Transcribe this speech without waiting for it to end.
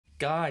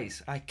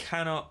Guys, I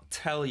cannot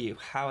tell you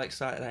how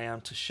excited I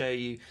am to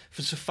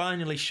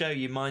finally show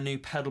you my new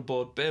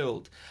pedalboard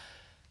build.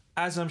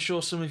 As I'm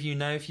sure some of you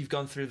know, if you've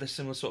gone through this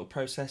similar sort of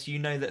process, you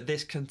know that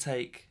this can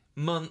take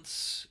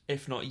months,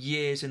 if not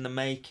years in the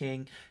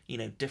making, you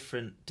know,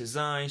 different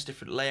designs,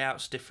 different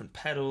layouts, different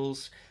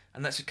pedals,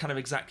 and that's kind of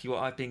exactly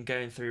what I've been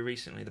going through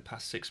recently, the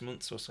past 6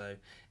 months or so.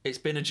 It's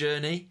been a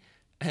journey.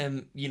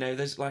 You know,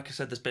 like I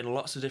said, there's been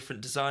lots of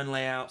different design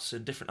layouts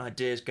and different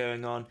ideas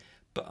going on,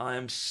 but I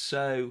am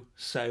so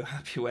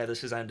happy where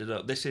this has ended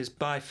up. This is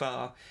by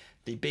far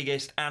the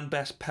biggest and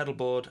best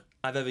pedalboard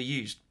I've ever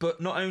used. But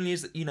not only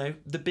is it, you know,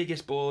 the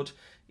biggest board,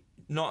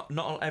 not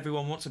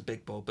everyone wants a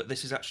big board, but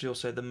this is actually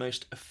also the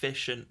most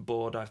efficient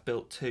board I've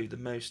built too.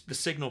 The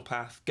signal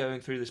path going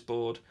through this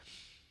board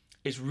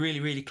is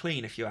really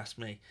clean, if you ask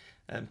me,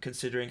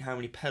 considering how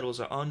many pedals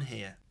are on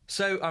here.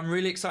 So I'm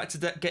really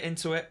excited to get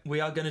into it. We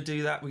are going to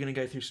do that. We're going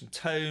to go through some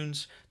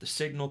tones, the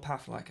signal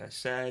path, like I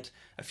said,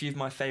 a few of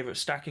my favourite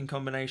stacking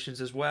combinations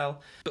as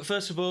well. But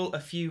first of all, a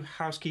few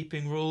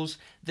housekeeping rules.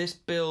 This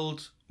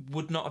build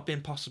would not have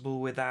been possible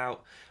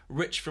without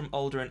Rich from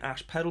Alder and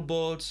Ash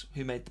Pedalboards,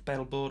 who made the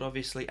pedalboard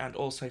obviously, and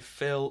also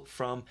Phil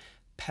from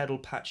Pedal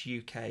Patch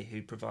UK,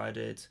 who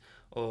provided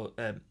or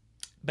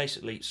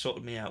basically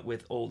sorted me out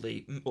with all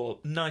the, or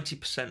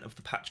 90% of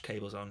the patch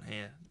cables on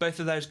here. Both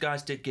of those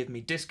guys did give me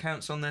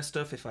discounts on their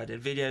stuff if I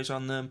did videos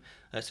on them,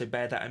 so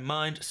bear that in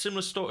mind.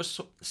 Similar sort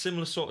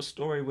of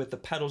story with the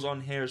pedals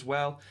on here as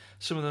well.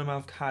 Some of them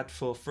I've had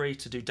for free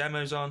to do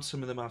demos on,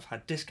 some of them I've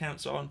had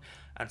discounts on,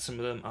 and some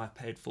of them I've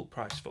paid full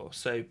price for.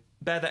 So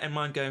bear that in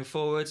mind going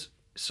forward.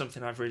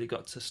 Something I've really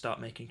got to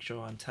start making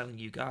sure I'm telling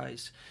you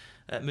guys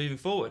moving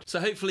forward. So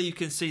hopefully you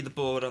can see the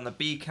board on the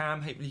B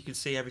cam, hopefully you can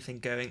see everything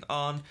going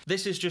on.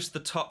 This is just the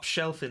top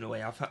shelf in a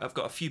way. I've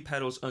got a few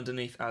pedals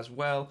underneath as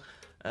well,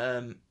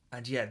 and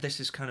yeah, this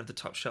is kind of the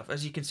top shelf.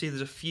 As you can see,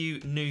 there's a few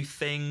new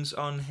things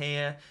on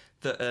here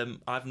that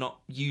I've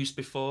not used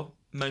before.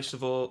 Most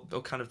of all,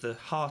 or kind of the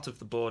heart of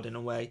the board in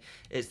a way,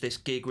 is this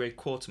Gig Rig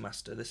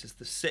Quartermaster. This is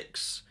the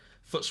 6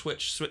 foot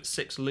switch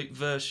 6 loop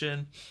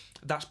version.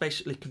 That's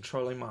basically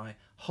controlling my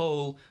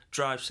whole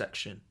drive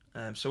section.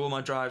 So all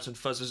my drives and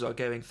fuzzes are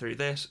going through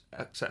this,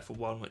 except for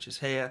one which is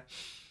here.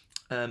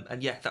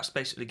 And yeah, that's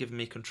basically giving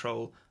me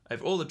control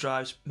over all the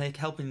drives,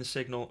 helping the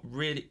signal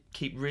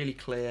keep really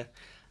clear.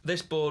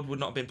 This board would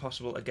not have been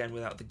possible again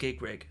without the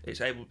Gig Rig.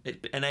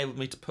 It enabled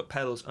me to put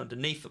pedals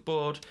underneath the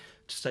board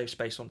to save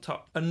space on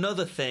top.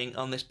 Another thing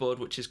on this board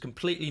which is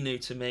completely new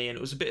to me, and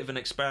it was a bit of an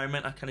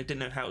experiment, I kind of didn't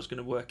know how it was going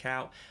to work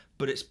out,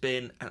 but it's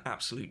been an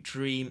absolute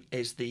dream,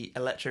 is the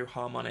Electro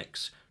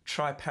Harmonix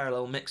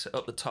tri-parallel mixer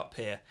up the top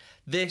here.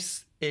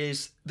 This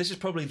is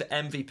probably the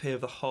MVP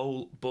of the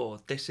whole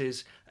board. This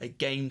is a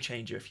game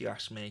changer if you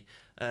ask me.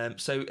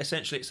 So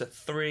essentially it's a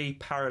 3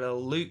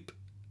 parallel loop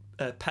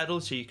pedal,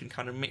 so you can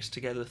kind of mix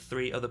together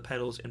 3 other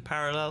pedals in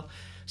parallel.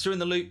 So in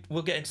the loop,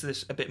 we'll get into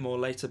this a bit more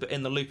later, but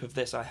in the loop of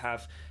this I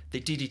have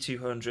the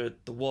DD200,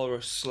 the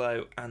Walrus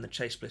Slow and the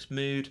Chase Bliss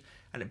Mood,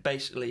 and it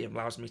basically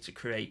allows me to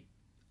create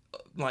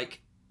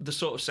like the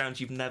sort of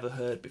sounds you've never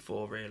heard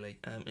before really.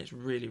 It's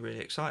really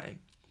exciting.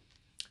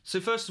 So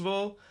first of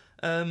all,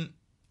 a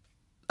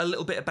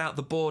little bit about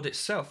the board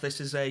itself. This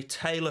is a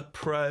Taylor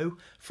Pro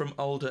from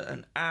Alder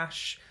and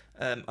Ash.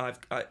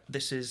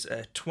 This is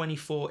a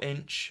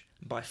 24-inch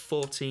by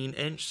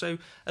 14-inch, so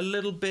a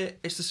little bit,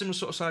 it's a similar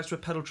sort of size to a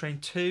Pedal Train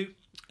 2,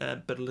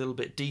 but a little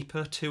bit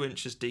deeper, 2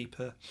 inches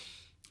deeper.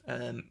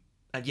 And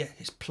yeah,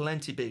 it's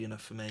plenty big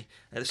enough for me.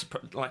 This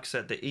is, like I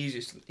said,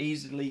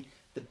 easily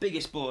the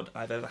biggest board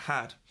I've ever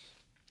had.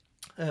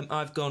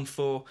 I've gone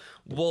for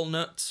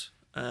walnut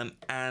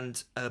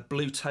and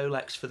blue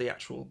Tolex for the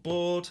actual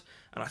board,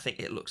 and I think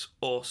it looks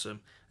awesome.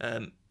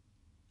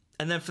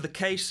 And then for the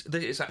case,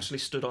 it's actually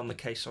stood on the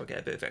case, so I get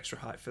a bit of extra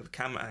height for the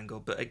camera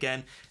angle. But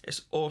again,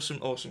 it's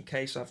awesome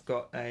case. I've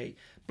got a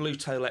blue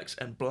Tolex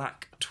and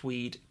black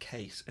tweed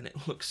case, and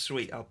it looks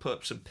sweet. I'll put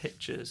up some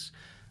pictures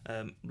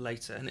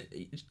later. And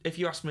if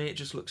you ask me, it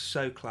just looks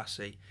so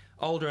classy.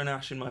 Alder and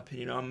Ash, in my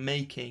opinion, are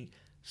making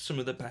some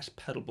of the best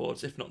pedal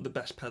boards, if not the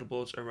best pedal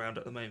boards around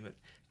at the moment.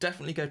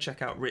 Definitely go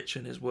check out Rich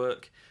and his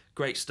work.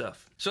 Great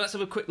stuff. So let's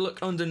have a quick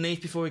look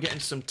underneath before we get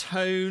into some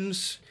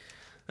tones.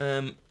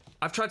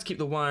 I've tried to keep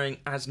the wiring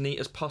as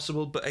neat as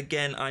possible, but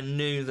again, I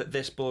knew that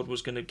this board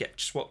was going to get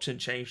swapped and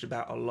changed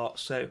about a lot,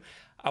 so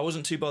I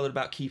wasn't too bothered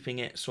about keeping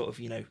it sort of,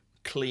 you know,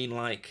 clean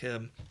like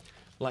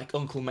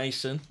Uncle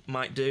Mason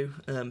might do,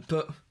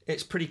 but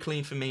it's pretty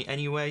clean for me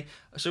anyway.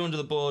 So under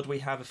the board we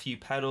have a few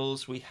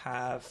pedals. We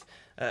have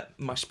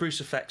my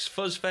Spruce Effects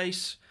Fuzz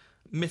Face,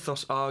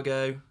 Mythos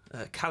Argo,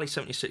 Cali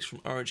 76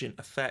 from Origin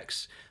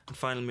Effects, and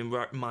finally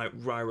my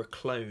RYRA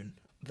Klone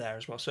there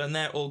as well. So, and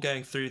they're all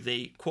going through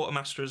the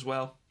Quartermaster as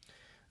well.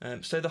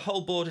 So the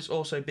whole board is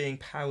also being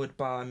powered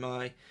by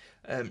my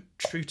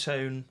True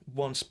Tone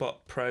One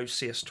Spot Pro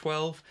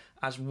CS12,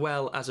 as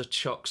well as a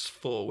Chox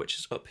 4, which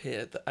is up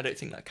here. I don't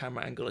think that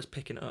camera angle is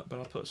picking it up, but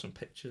I'll put some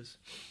pictures.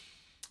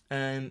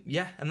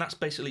 Yeah, and that's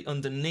basically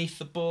underneath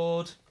the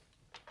board.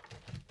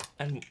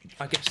 And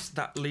I guess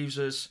that leaves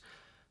us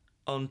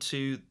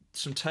onto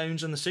some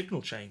tones and the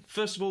signal chain.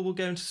 First of all, we'll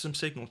go into some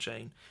signal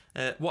chain.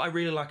 What I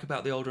really like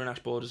about the older Nash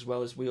board as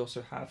well is we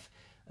also have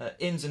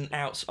ins and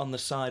outs on the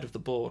side of the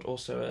board,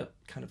 also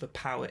a kind of a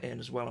power in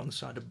as well on the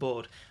side of the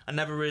board. I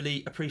never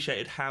really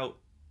appreciated how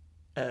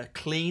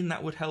clean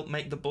that would help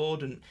make the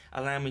board and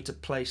allow me to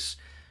place,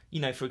 you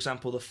know, for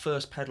example, the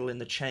first pedal in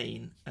the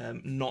chain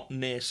not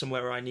near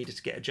somewhere where I needed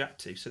to get a jack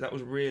to. So that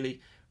was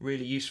really,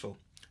 really useful.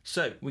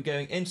 So we're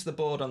going into the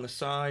board on the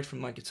side from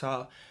my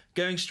guitar,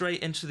 going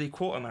straight into the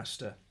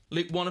quartermaster.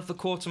 Loop 1 of the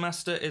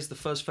quartermaster is the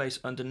fuzz face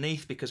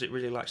underneath because it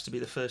really likes to be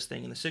the first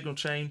thing in the signal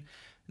chain.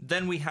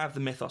 Then we have the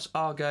Mythos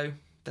Argo,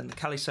 then the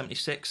Cali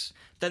 76,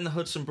 then the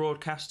Hudson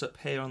Broadcast up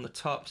here on the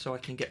top so I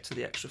can get to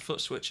the extra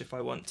foot switch if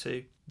I want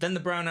to. Then the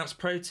Browne Amps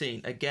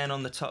Protein, again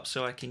on the top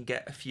so I can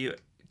get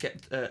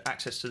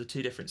access to the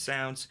 2 different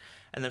sounds.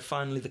 And then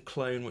finally the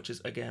Klone, which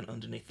is again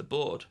underneath the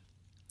board.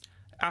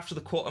 After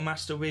the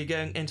quartermaster, we're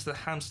going into the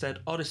Hamstead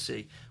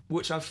Odyssey,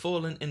 which I've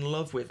fallen in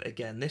love with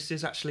again. This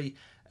is actually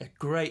a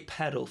great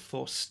pedal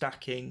for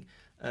stacking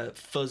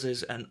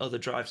fuzzes and other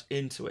drives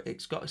into it.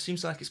 It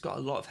seems like it's got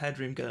a lot of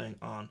headroom going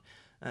on,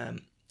 and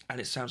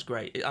it sounds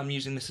great. I'm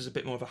using this as a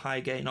bit more of a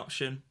high gain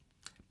option,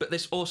 but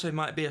this also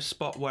might be a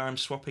spot where I'm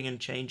swapping and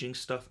changing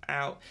stuff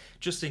out,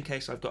 just in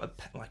case I've got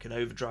like an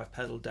overdrive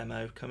pedal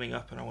demo coming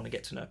up and I want to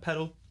get to know a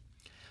pedal.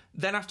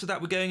 Then after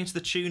that, we're going into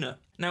the tuner.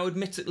 Now,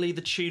 admittedly,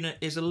 the tuner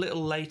is a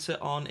little later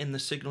on in the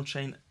signal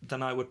chain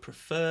than I would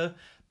prefer,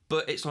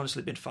 but it's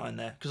honestly been fine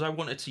there because I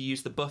wanted to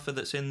use the buffer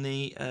that's in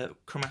the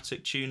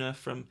chromatic tuner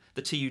from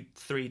the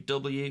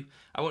TU3W.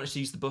 I wanted to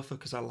use the buffer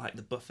because I like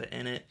the buffer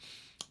in it.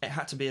 It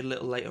had to be a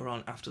little later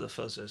on after the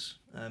fuzzers,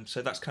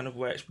 so that's kind of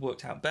where it's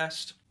worked out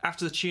best.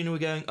 After the tuner, we're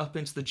going up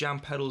into the Jam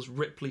Pedals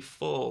Ripley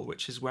 4,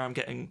 which is where I'm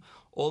getting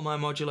all my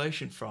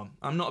modulation from.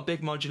 I'm not a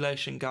big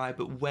modulation guy,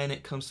 but when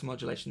it comes to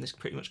modulation, this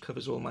pretty much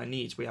covers all my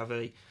needs. We have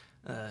a,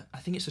 I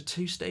think it's a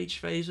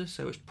 2-stage phaser,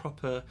 so it's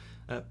proper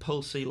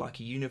pulsy, like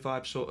a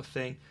univibe sort of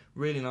thing,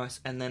 really nice,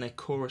 and then a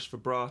chorus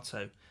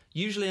vibrato.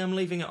 Usually I'm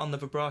leaving it on the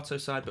vibrato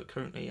side, but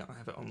currently I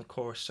have it on the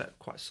chorus set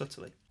quite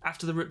subtly.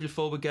 After the Ripley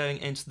 4, we're going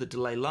into the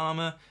delay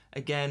Llama.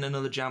 Again,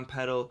 another jam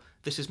pedal.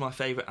 This is my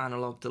favourite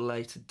analog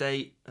delay to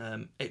date.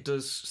 It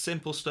does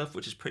simple stuff,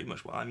 which is pretty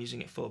much what I'm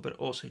using it for, but it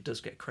also does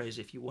get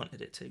crazy if you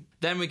wanted it to.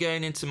 Then we're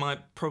going into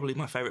probably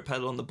my favourite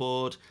pedal on the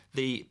board,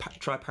 the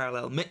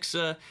tri-parallel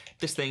mixer.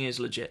 This thing is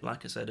legit,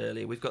 like I said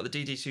earlier. We've got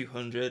the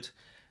DD200,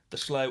 the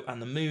slow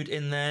and the mood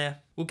in there.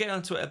 We'll get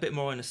onto it a bit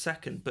more in a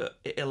second, but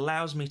it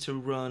allows me to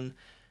run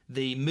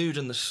the mood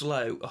and the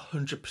slow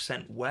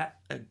 100% wet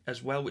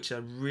as well, which I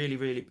really,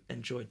 really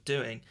enjoyed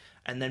doing,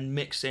 and then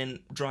mix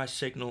in dry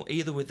signal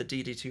either with the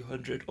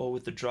DD200 or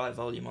with the dry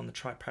volume on the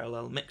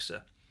tri-parallel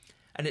mixer.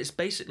 And it's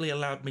basically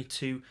allowed me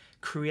to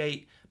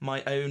create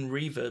my own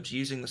reverbs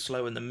using the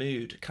slow and the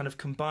mood, kind of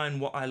combine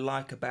what I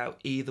like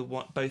about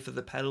both of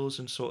the pedals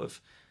and sort of,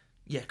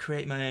 yeah,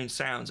 create my own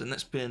sounds, and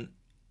that's been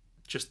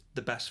just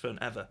the best fun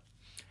ever.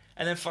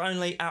 And then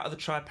finally, out of the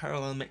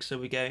tri-parallel mixer,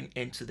 we're going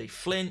into the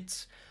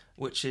Flint,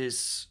 which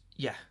is,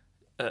 yeah,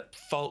 a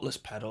faultless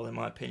pedal in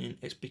my opinion.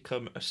 It's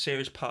become a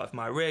serious part of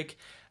my rig.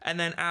 And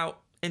then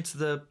out into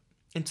the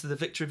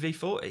Victory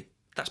V40.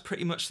 That's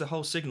pretty much the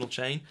whole signal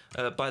chain.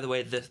 By the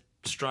way, the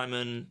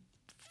Strymon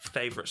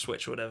favourite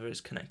switch or whatever is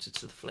connected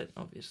to the Flint,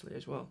 obviously,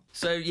 as well.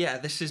 So yeah,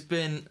 this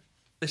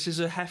is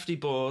a hefty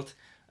board,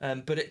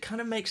 but it kind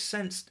of makes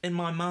sense in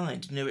my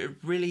mind. You know, it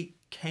really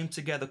came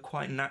together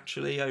quite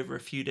naturally over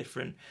a few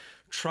different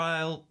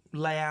trial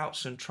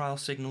layouts and trial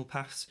signal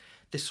paths.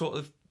 This sort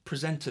of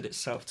presented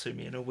itself to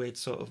me in a weird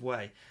sort of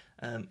way,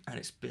 and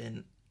it's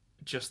been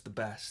just the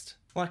best.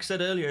 Like I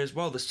said earlier as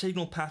well, the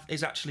signal path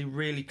is actually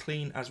really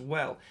clean as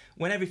well.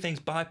 When everything's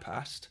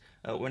bypassed,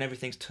 when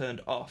everything's turned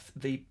off,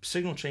 the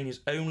signal chain is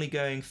only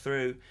going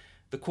through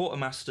the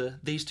quartermaster,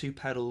 these 2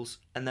 pedals,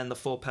 and then the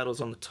 4 pedals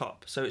on the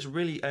top. So it's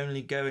really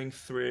only going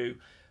through,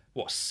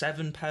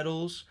 7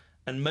 pedals?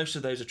 And most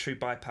of those are true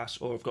bypass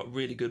or have got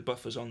really good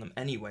buffers on them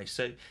anyway.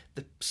 So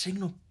the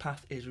signal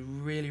path is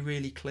really,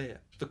 really clear.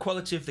 The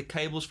quality of the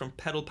cables from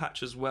Pedal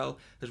Patch as well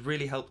has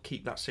really helped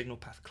keep that signal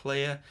path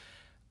clear.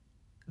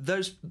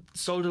 Those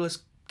solderless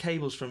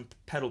cables from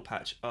Pedal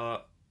Patch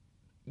were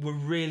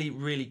really,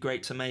 really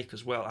great to make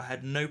as well. I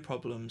had no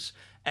problems.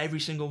 Every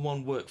single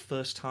one worked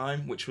first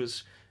time, which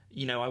was,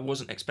 you know, I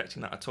wasn't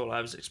expecting that at all.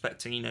 I was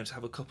expecting, you know, to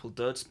have a couple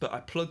duds, but I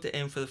plugged it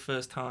in for the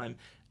first time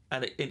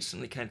and it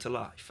instantly came to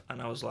life.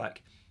 And I was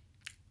like,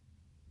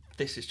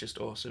 this is just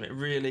awesome. It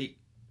really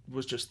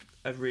was just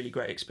a really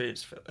great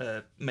experience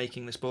for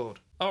making this board.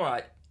 All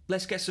right,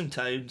 let's get some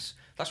tones.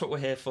 That's what we're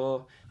here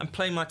for. I'm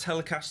playing my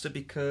Telecaster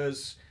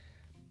because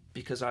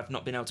I've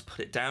not been able to put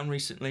it down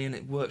recently, and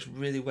it works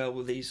really well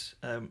with these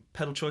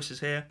pedal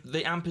choices here.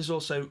 The amp is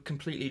also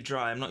completely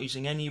dry. I'm not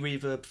using any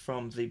reverb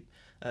from the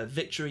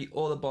Victory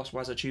or the Boss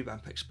Wazza Tube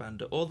Amp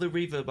Expander. All the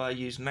reverb I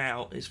use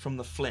now is from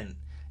the Flint.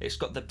 It's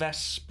got the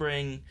best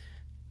spring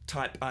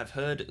type I've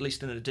heard, at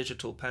least in a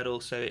digital pedal,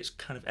 so it's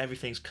kind of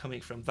everything's coming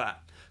from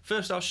that.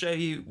 First I'll show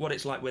you what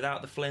it's like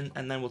without the Flint,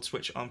 and then we'll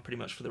switch on pretty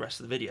much for the rest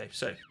of the video.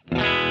 So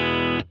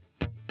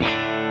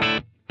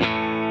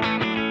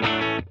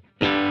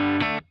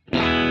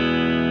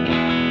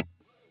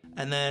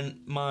and then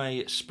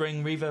my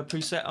spring reverb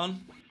preset on.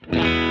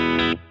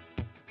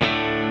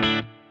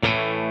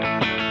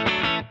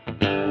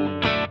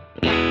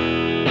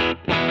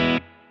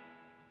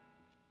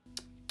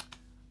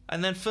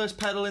 And then first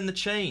pedal in the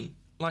chain.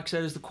 Like I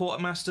said, is the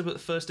quartermaster, but the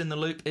first in the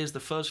loop is the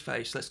fuzz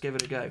face. Let's give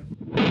it a go.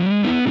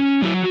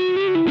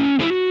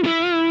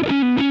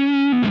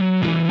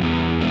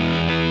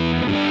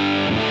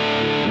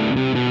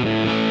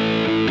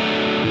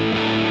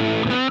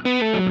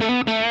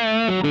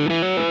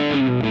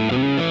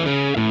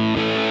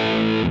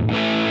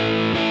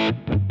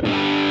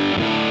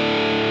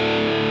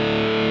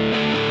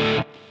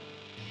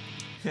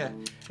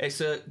 It's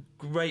a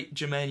great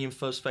Germanium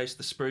fuzz face,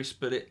 the Spruce,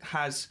 but it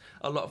has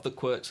a lot of the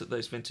quirks that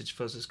those vintage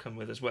fuzzers come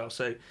with as well.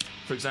 So,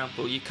 for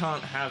example, you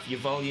can't have your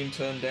volume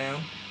turned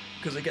down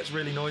because it gets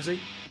really noisy.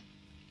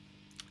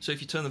 So if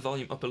you turn the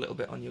volume up a little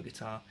bit on your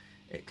guitar,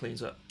 it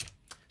cleans up.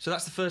 So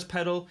that's the first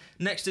pedal.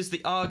 Next is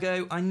the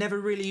Argo. I never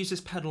really use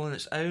this pedal on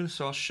its own,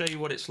 so I'll show you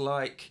what it's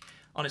like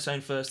on its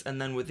own first,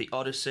 and then with the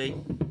Odyssey.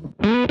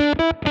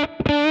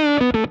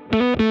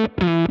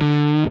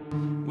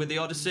 With the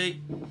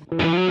Odyssey.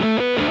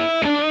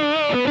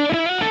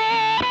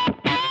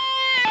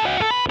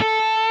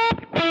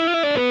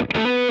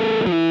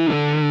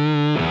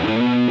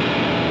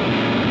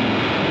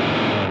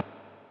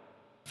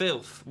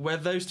 Filth. Where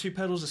those two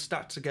pedals are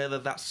stacked together,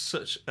 that's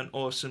such an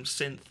awesome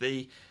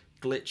synthy,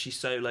 glitchy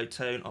solo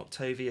tone,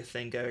 Octavia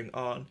thing going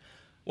on.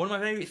 One of my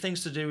favourite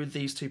things to do with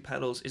these two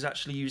pedals is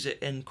actually use it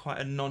in quite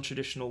a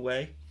non-traditional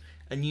way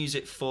and use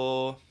it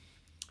for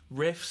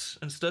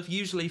riffs and stuff.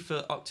 Usually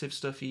for octave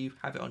stuff you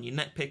have it on your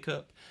neck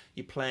pickup,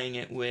 you're playing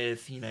it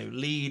with, you know,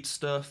 lead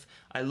stuff.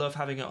 I love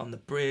having it on the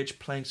bridge,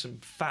 playing some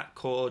fat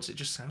chords. It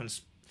just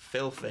sounds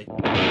filthy.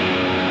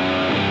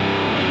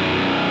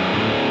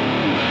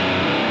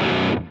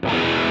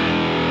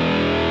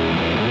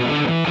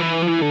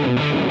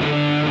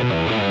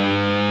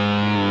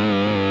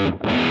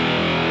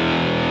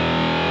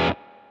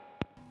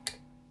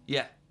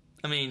 Yeah,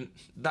 I mean,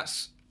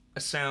 that's a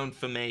sound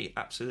for me,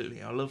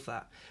 absolutely. I love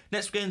that.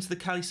 Next we go into the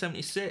Cali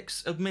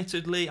 76.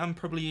 Admittedly, I'm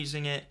probably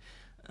using it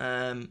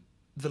the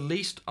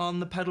least on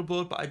the pedal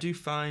board, but I do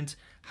find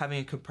having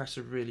a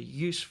compressor really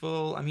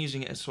useful. I'm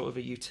using it as sort of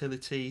a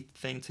utility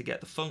thing to get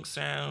the funk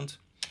sound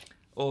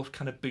or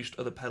kind of boost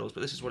other pedals,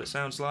 but this is what it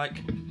sounds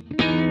like.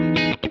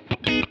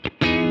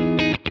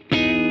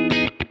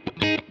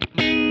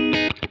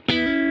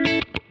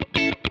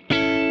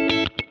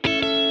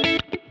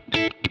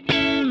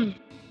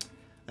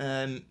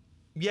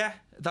 Yeah,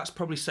 that's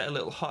probably set a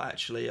little hot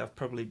actually. I've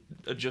probably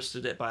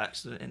adjusted it by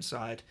accident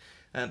inside.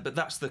 But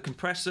that's the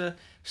compressor.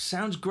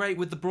 Sounds great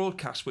with the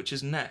Broadcast, which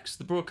is next.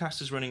 The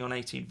Broadcast is running on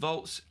 18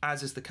 volts,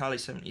 as is the Cali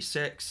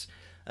 76.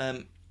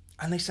 And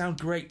they sound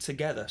great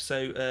together.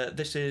 So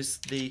this is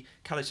the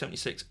Cali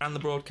 76 and the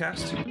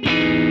Broadcast.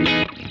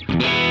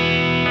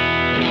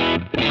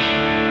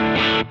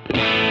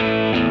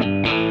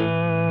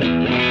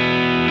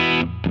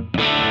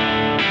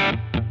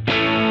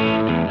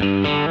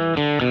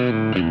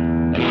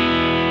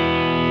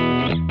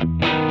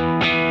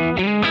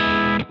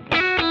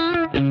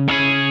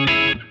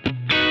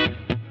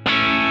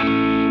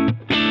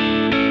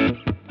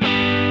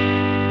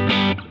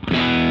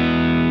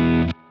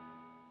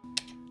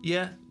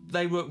 Yeah,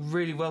 they work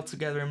really well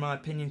together in my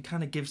opinion.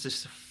 Kind of gives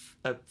us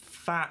a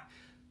fat,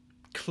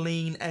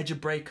 clean, edge of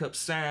breakup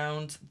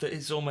sound that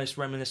is almost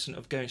reminiscent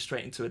of going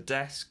straight into a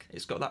desk.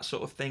 It's got that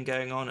sort of thing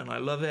going on and I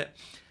love it.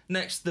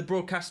 Next, the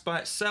Broadcast by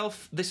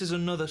itself. This is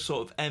another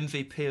sort of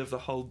MVP of the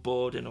whole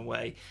board in a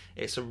way.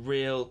 It's a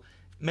real,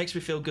 makes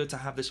me feel good to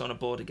have this on a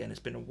board again. It's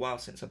been a while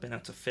since I've been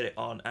able to fit it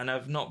on and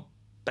I've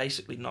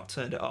basically not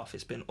turned it off.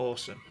 It's been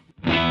awesome.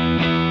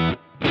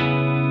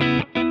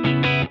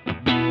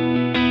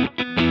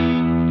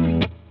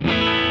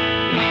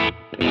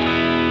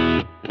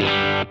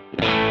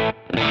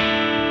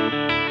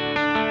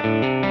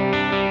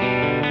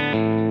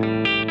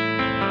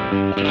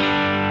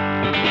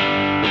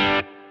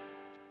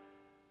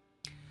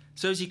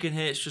 So as you can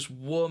hear, it's just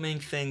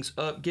warming things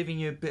up, giving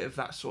you a bit of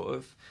that sort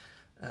of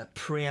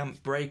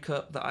preamp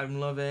breakup that I'm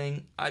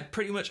loving. I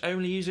pretty much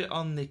only use it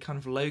on the kind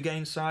of low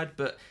gain side,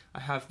 but I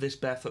have this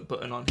barefoot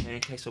button on here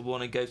in case I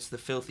want to go to the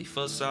filthy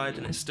fuzz side,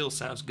 and it still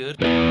sounds good.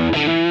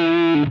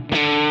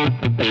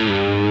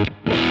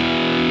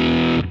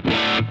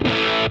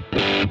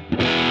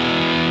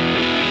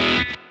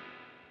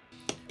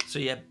 So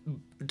yeah,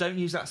 don't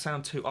use that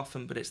sound too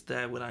often, but it's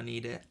there when I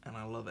need it, and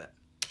I love it.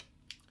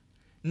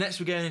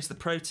 Next we're going into the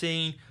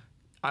Protein.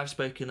 I've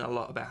spoken a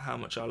lot about how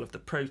much I love the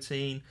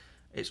Protein.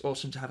 It's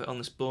awesome to have it on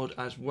this board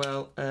as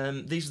well.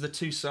 These are the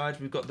two sides.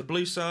 We've got the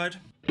blue side.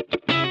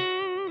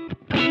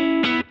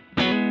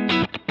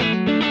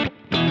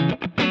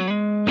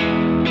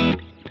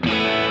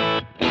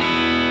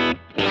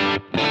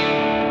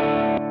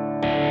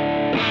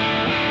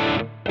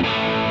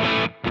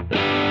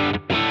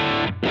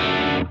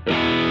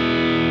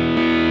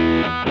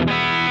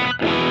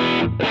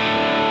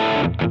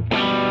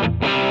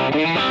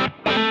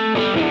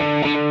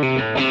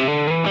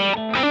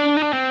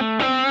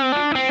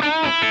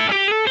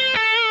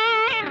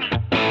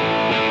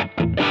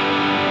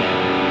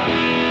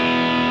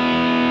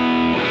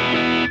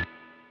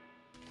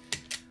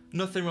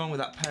 nothing wrong with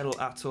that pedal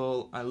at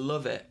all. I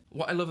love it.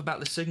 What I love about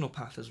the signal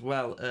path as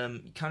well,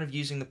 kind of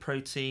using the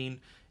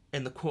protein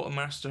in the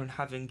Quartermaster and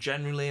having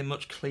generally a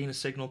much cleaner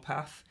signal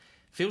path,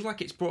 feels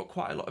like it's brought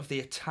quite a lot of the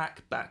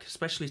attack back,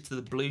 especially to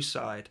the blue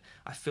side.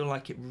 I feel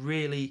like it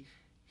really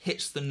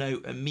hits the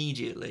note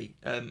immediately.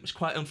 It's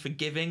quite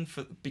unforgiving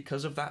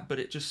because of that, but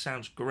it just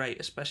sounds great,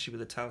 especially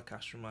with the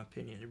Telecaster in my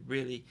opinion. It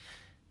really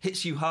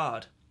hits you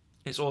hard.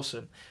 It's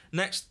awesome.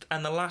 Next,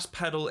 and the last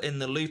pedal in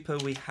the looper,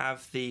 we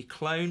have the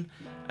Klone.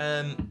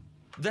 I'm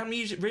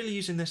really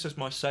using this as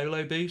my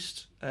solo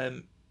boost.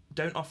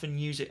 Don't often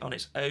use it on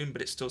its own,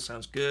 but it still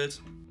sounds good.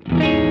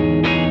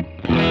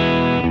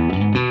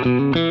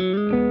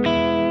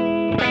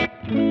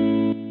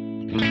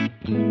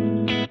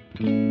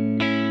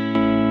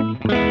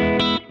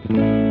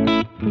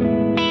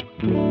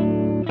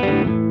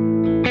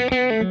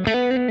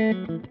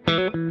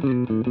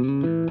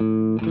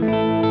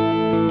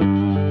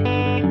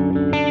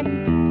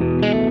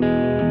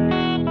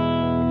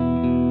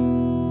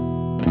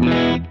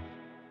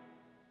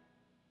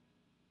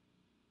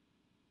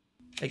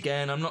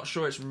 Again, I'm not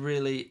sure it's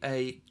really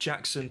a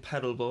Jackson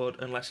pedal board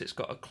unless it's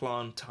got a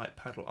Klone type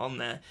pedal on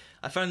there.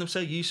 I find them so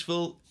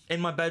useful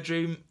in my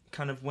bedroom,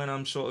 kind of when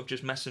I'm sort of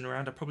just messing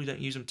around. I probably don't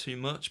use them too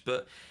much,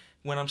 but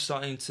when I'm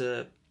starting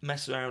to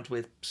mess around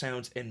with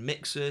sounds in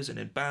mixers and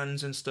in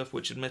bands and stuff,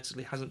 which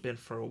admittedly hasn't been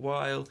for a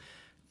while,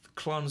 the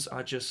Klones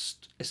are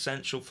just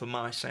essential for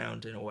my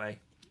sound in a way.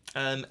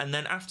 And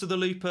then after the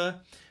looper,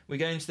 we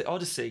go into the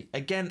Odyssey.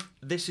 Again,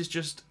 this is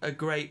just a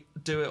great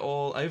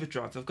do-it-all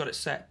overdrive. I've got it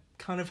set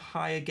kind of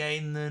higher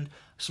gain than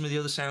some of the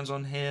other sounds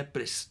on here,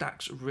 but it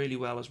stacks really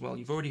well as well.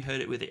 You've already heard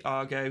it with the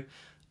Argo.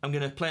 I'm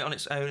going to play it on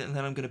its own, and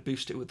then I'm going to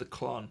boost it with the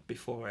Klone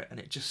before it, and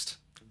it's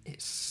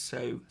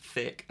so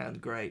thick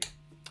and great.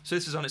 So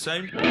this is on its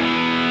own.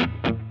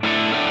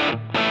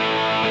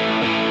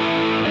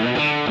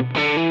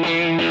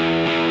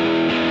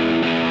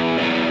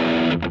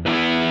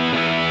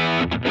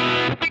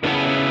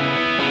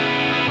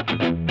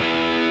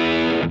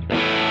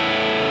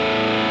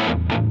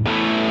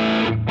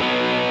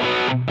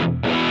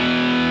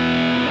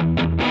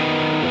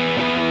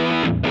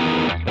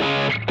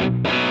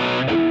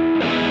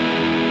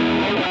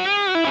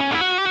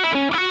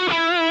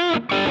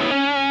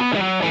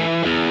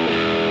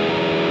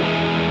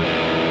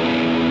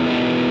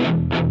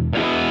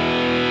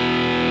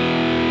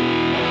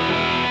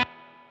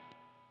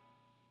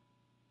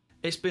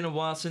 It's been a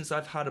while since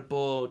I've had a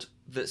board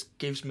that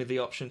gives me the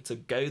option to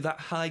go that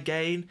high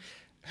gain,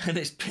 and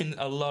it's been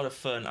a lot of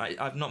fun.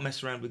 I've not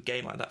messed around with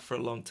gain like that for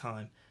a long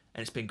time,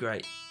 and it's been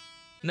great.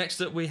 Next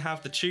up we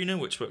have the tuner,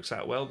 which works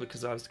out well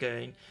because I was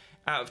going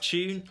out of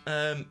tune.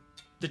 The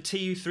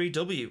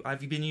TU3W, I've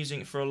been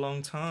using it for a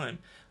long time.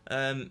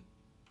 I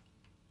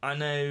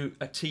know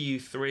a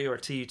TU3 or a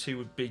TU2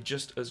 would be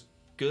just as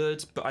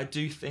good, but I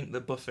do think the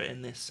buffer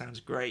in this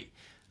sounds great.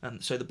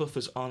 So the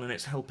buffer's on and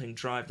it's helping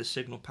drive the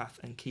signal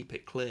path and keep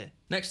it clear.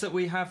 Next up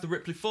we have the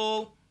Ripley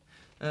Fall.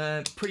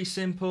 Pretty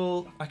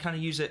simple. I kind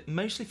of use it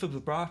mostly for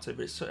vibrato,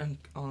 but it's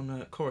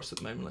on chorus at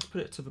the moment. Let's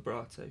put it to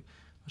vibrato.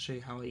 I'll show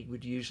you how I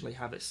would usually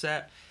have it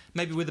set.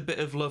 Maybe with a bit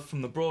of love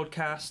from the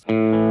broadcast.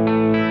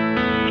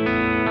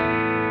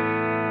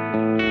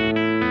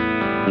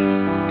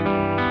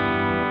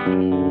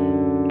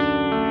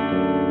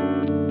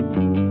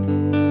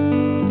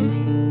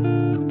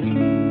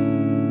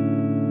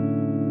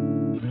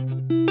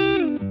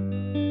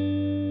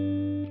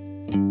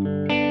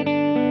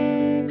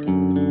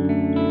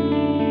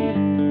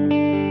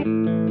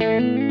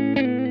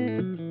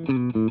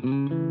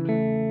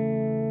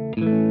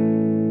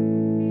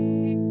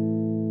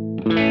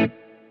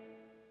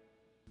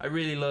 I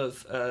really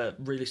love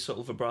really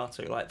subtle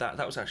vibrato like that.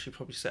 That was actually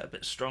probably set a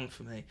bit strong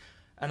for me,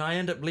 and I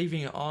end up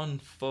leaving it on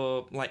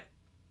for like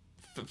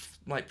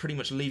pretty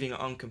much leaving it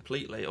on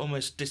completely. It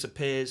almost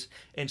disappears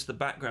into the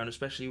background,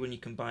 especially when you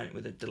combine it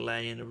with a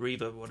delay and a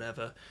reverb or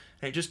whatever.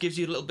 And it just gives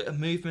you a little bit of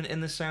movement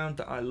in the sound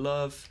that I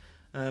love.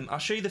 I'll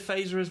show you the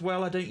phaser as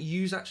well. I don't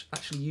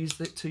actually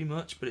use it too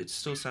much, but it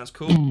still sounds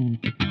cool.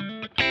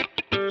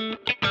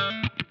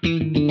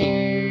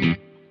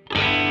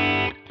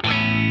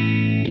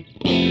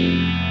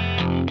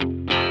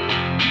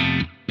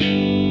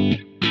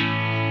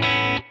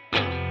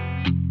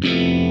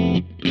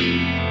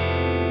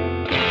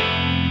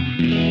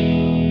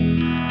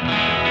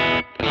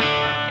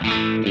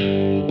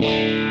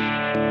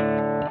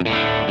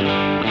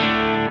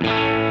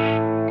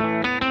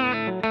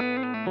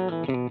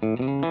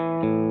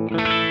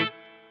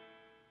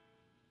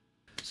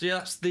 So yeah,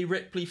 that's the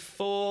Ripley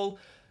Fall.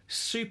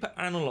 Super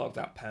analog,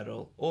 that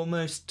pedal.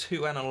 Almost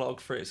too analog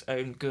for its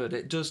own good.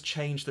 It does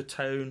change the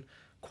tone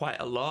quite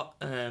a lot,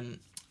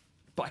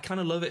 but I kind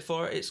of love it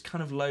for it. It's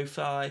kind of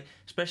lo-fi,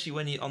 especially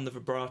when you're on the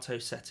vibrato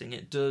setting.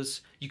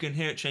 You can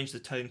hear it change the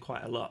tone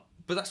quite a lot.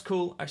 But that's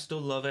cool, I still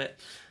love it.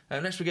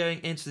 Next we're going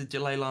into the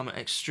Delay Llama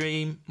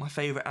Xtreme, my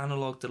favourite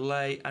analog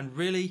delay, and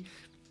really,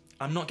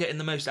 I'm not getting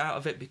the most out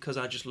of it because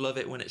I just love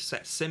it when it's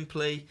set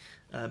simply,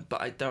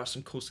 but there are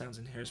some cool sounds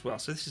in here as well.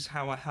 So this is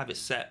how I have it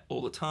set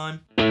all the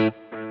time.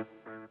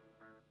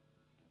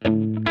 I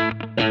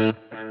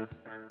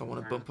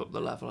want to bump up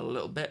the level a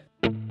little bit.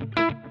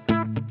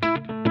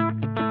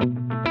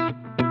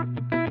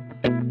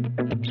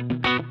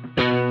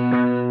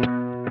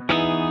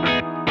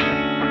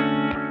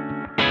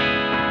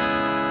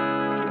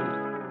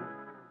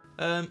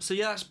 So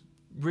yeah, that's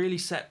really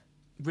set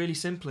really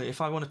simply.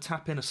 If I want to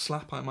tap in a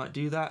slap, I might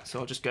do that. So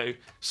I'll just go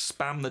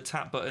spam the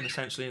tap button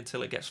essentially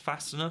until it gets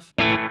fast enough.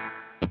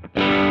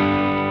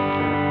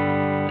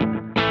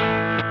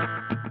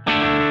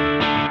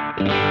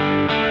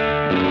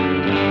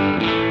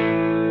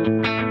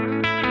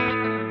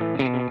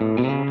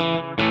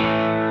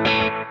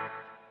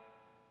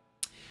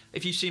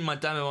 If you've seen my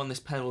demo on this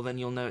pedal, then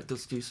you'll know it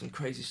does do some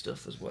crazy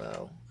stuff as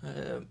well.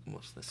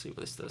 Let's see what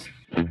this does.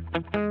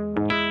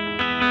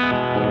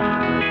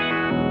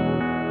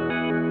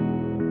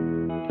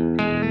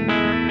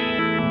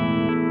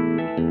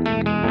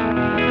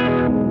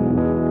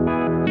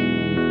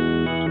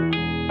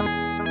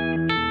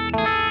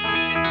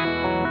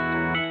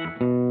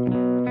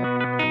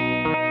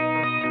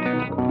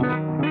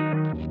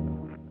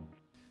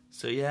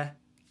 So yeah,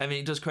 I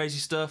mean, it does crazy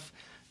stuff.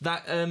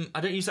 That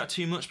I don't use that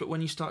too much, but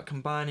when you start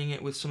combining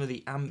it with some of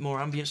the more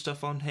ambient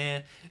stuff on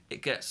here,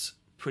 it gets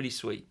pretty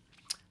sweet.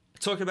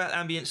 Talking about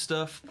ambient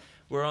stuff,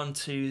 we're on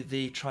to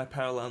the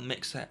tri-parallel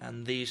mixer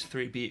and these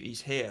three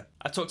beauties here.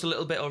 I talked a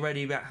little bit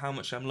already about how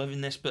much I'm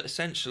loving this, but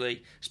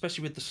essentially,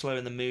 especially with the slow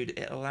and the mood,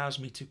 it allows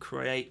me to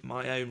create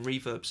my own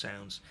reverb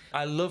sounds.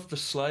 I love the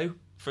slow,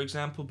 for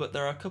example, but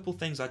there are a couple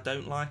things I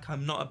don't like.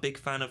 I'm not a big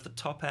fan of the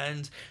top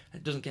end.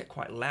 It doesn't get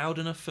quite loud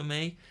enough for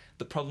me.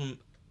 The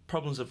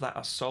problems of that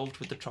are solved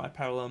with the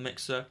tri-parallel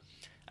mixer.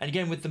 And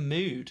again, with the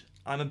mood,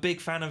 I'm a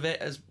big fan of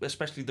it,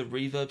 especially the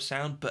reverb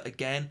sound, but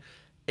again,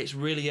 it's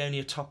really only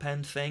a top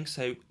end thing.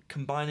 So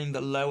combining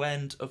the low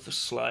end of the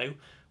slow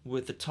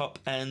with the top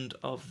end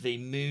of the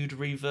mood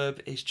reverb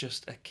is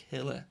just a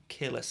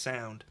killer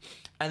sound.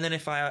 And then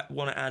if I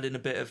want to add in a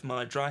bit of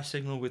my dry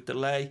signal with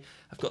delay,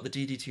 I've got the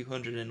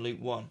DD200 in loop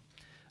 1.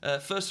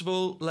 First of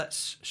all,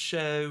 let's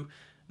show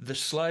the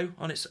slow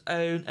on its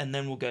own, and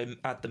then we'll go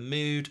add the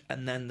mood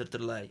and then the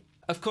delay.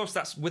 Of course,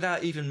 that's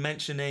without even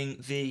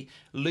mentioning the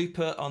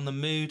looper on the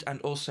mood and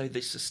also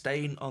the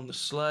sustain on the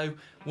slow.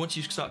 Once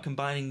you start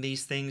combining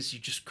these things, you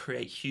just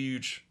create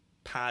huge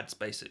pads,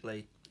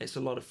 basically. It's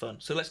a lot of fun.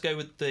 So let's go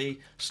with the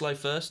slow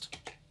first.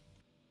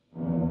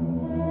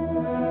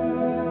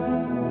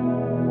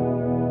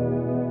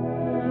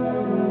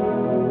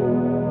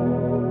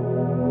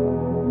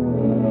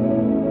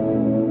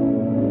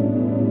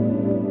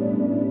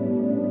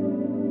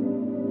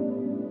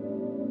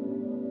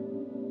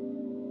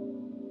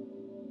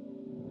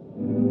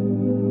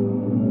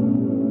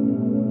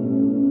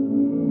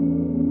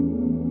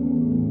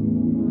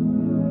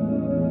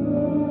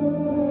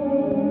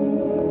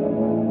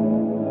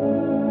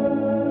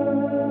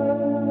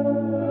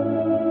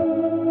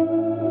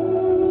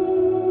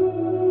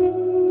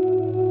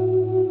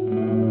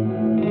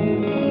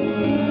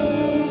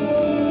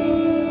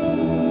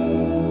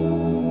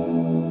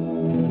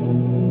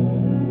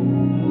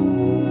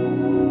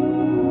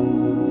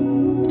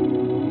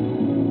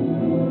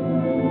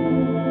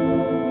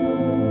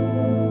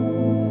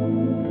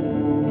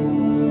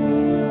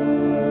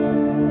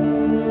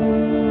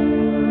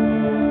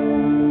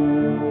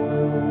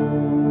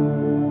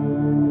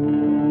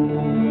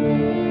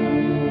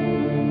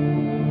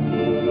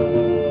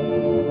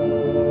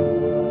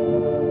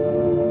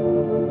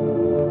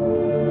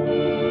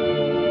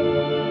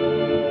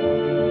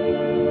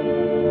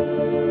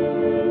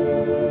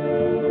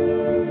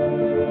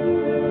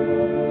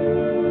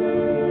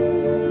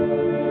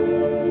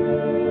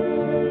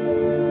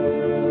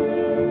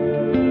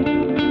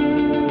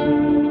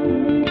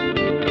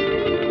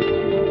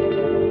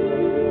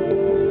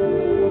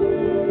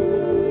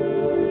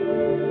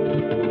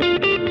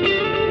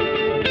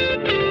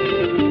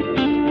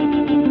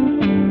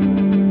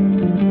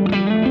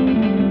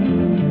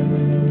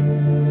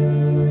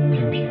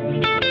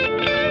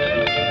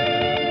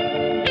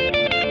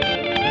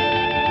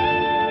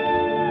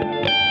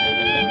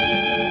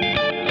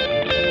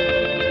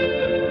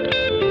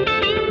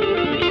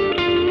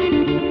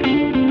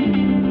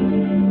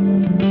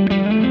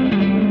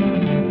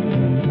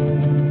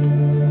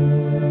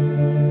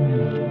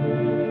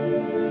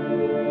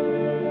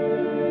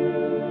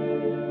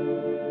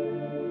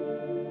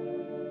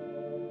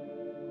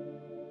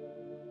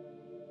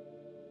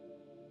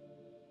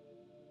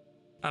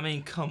 I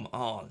mean, come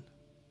on.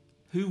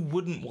 Who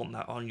wouldn't want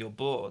that on your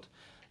board?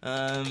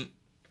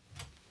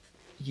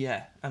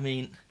 Yeah, I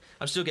mean,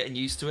 I'm still getting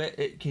used to it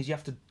because you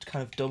have to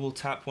kind of double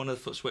tap one of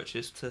the foot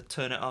switches to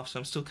turn it off, so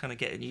I'm still kind of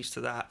getting used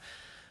to that.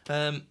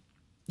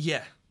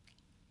 Yeah,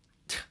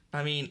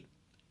 I mean,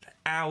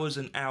 hours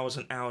and hours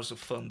and hours of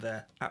fun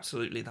there.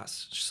 Absolutely,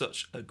 that's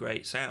such a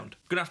great sound.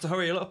 I'm gonna have to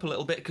hurry it up a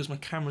little bit because my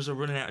cameras are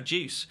running out of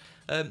juice.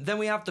 Then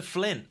we have the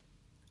Flint.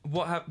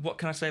 What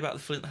can I say about the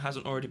Flint that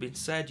hasn't already been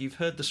said? You've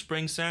heard the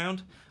spring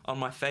sound on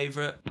my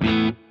favourite.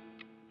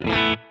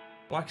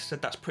 Like I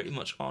said, that's pretty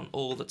much on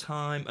all the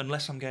time.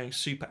 Unless I'm going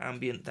super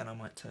ambient, then I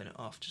might turn it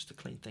off just to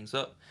clean things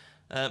up.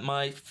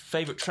 My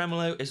favourite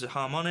tremolo is a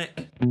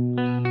harmonic.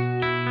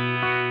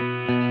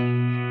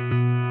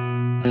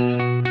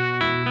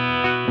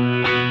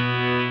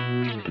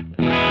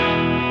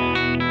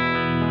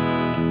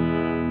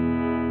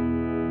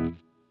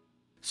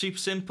 Super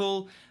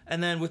simple.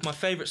 And then with my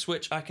favourite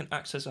switch, I can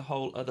access a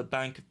whole other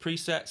bank of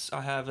presets.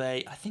 I have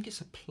I think it's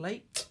a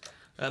plate,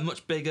 a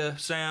much bigger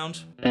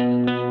sound.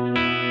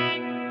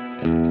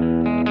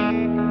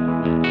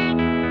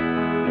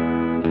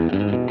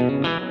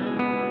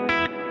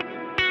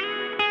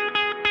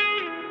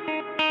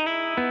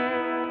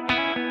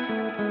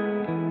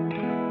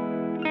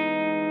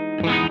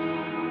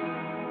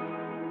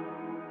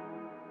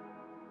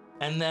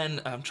 And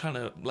then I'm trying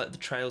to let the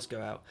trails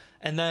go out.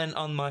 And then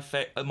on my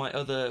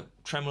other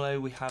tremolo,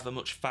 we have a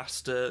much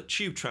faster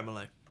tube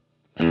tremolo.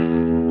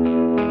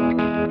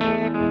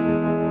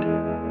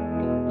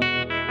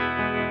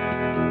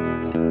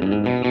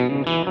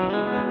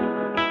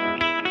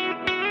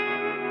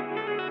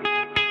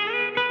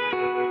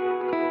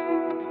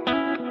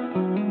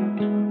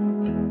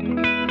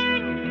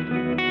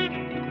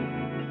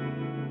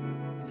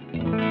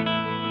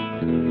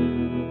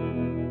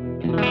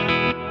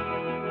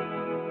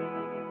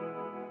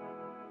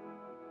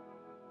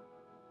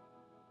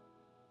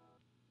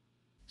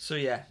 So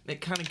yeah,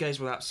 it kind of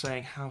goes without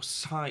saying how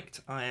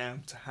psyched I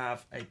am to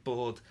have a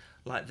board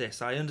like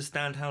this. I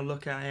understand how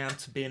lucky I am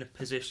to be in a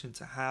position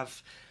to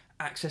have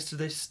access to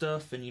this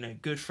stuff and, you know,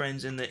 good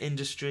friends in the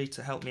industry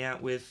to help me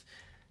out with,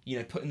 you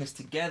know, putting this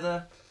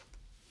together.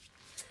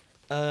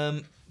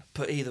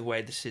 But either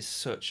way, this is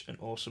such an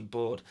awesome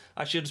board.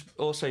 I should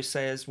also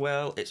say as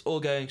well, it's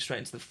all going straight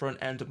into the front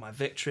end of my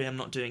Victory. I'm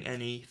not doing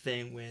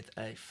anything with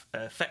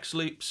effects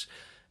loops.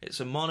 It's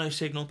a mono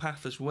signal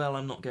path as well.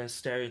 I'm not going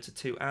stereo to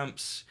 2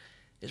 amps.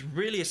 It's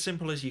really as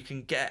simple as you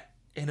can get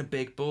in a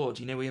big board.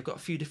 You know, we've got a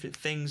few different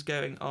things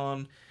going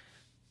on.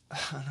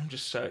 And I'm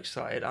just so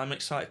excited. I'm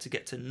excited to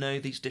get to know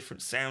these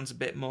different sounds a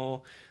bit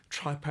more.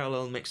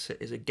 Tri-parallel mixer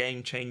is a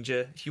game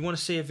changer. If you want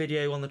to see a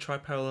video on the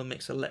tri-parallel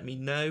mixer, let me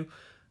know.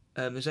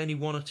 There's only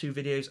 1 or 2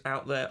 videos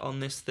out there on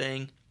this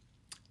thing,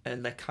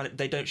 and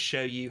they don't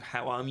show you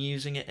how I'm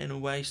using it in a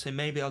way, so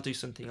maybe I'll do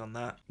something on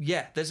that.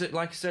 Yeah, there's,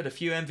 like I said, a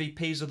few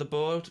MVPs of the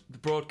board, the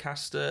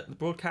broadcast,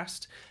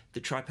 the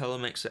tri-parallel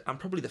mixer, and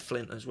probably the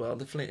Flint as well.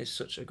 The Flint is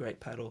such a great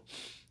pedal.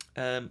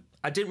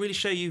 I didn't really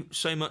show you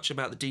so much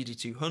about the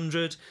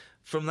DD200.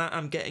 From that,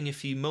 I'm getting a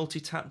few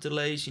multi-tap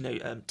delays, you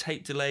know,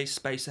 tape delays,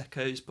 space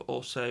echoes, but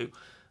also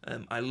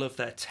I love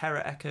their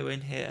Terra echo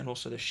in here, and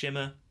also the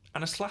shimmer,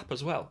 and a slap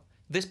as well.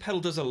 This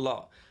pedal does a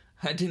lot.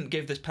 I didn't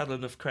give this pedal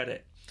enough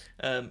credit.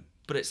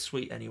 But it's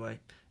sweet anyway.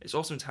 It's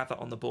awesome to have that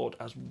on the board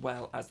as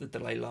well as the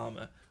delay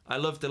Llama. I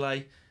love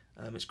delay.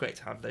 It's great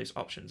to have those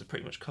options to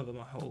pretty much cover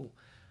my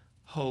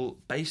whole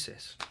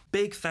basis.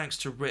 Big thanks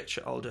to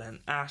Richard, Alder and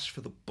Ash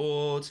for the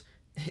board.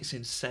 It's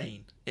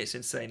insane. It's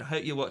insane. I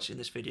hope you're watching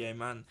this video,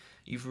 man.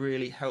 You've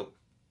really helped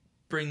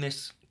bring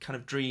this kind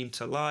of dream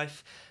to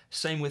life.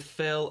 Same with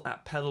Phil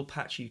at Pedal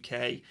Patch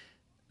UK.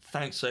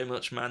 Thanks so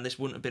much, man. This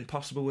wouldn't have been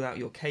possible without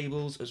your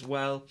cables as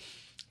well.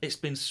 It's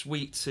been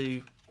sweet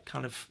to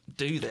kind of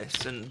do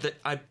this, and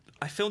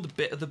I filmed a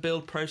bit of the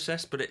build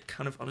process, but it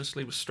kind of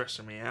honestly was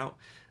stressing me out.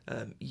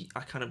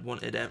 I kind of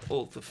wanted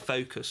all the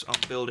focus on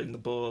building the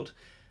board,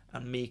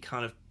 and me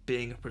kind of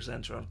being a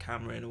presenter on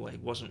camera in a way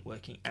wasn't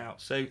working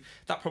out, so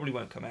that probably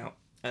won't come out.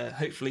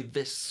 Hopefully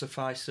this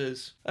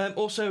suffices.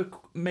 Also,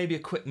 maybe a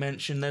quick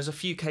mention, there's a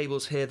few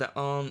cables here that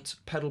aren't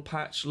pedal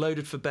patch,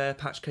 loaded for bare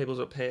patch cables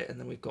up here, and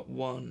then we've got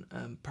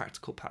one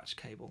practical patch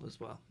cable as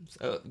well.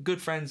 So,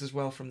 good friends as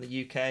well from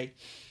the UK.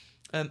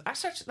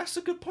 That's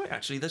a good point,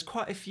 actually. There's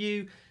quite a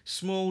few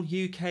small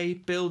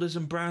UK builders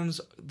and brands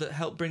that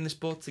help bring this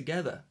board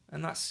together,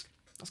 and that's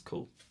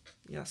cool.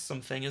 Yeah, that's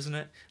something, isn't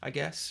it? I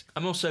guess.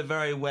 I'm also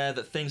very aware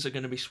that things are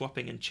going to be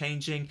swapping and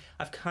changing.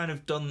 I've kind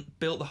of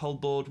built the whole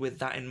board with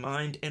that in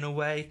mind in a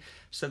way,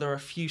 so there are a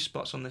few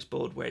spots on this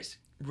board where it's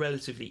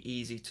relatively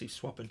easy to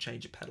swap and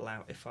change a pedal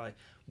out if I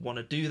want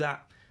to do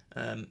that,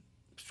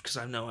 because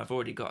I know I've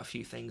already got a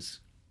few things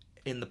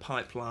in the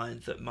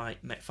pipeline that might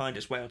find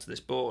its way onto this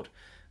board.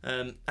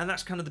 And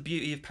that's kind of the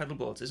beauty of pedal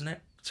boards, isn't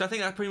it? So I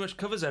think that pretty much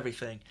covers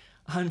everything.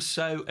 I'm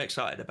so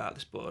excited about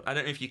this board. I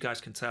don't know if you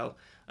guys can tell.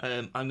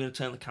 I'm going to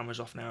turn the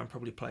cameras off now and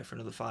probably play for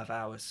another 5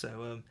 hours.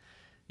 So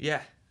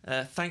yeah,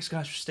 thanks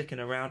guys for sticking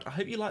around. I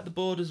hope you like the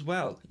board as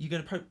well. You're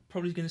going to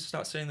probably going to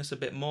start seeing this a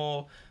bit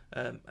more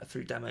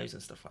through demos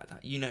and stuff like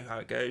that. You know how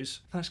it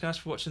goes. Thanks guys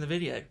for watching the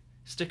video.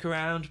 Stick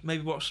around,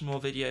 maybe watch some more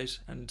videos,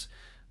 and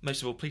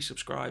most of all, please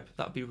subscribe.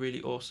 That'd be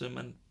really awesome,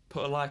 and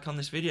put a like on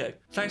this video.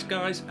 Thanks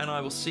guys, and I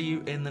will see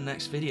you in the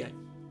next video.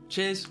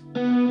 Cheers.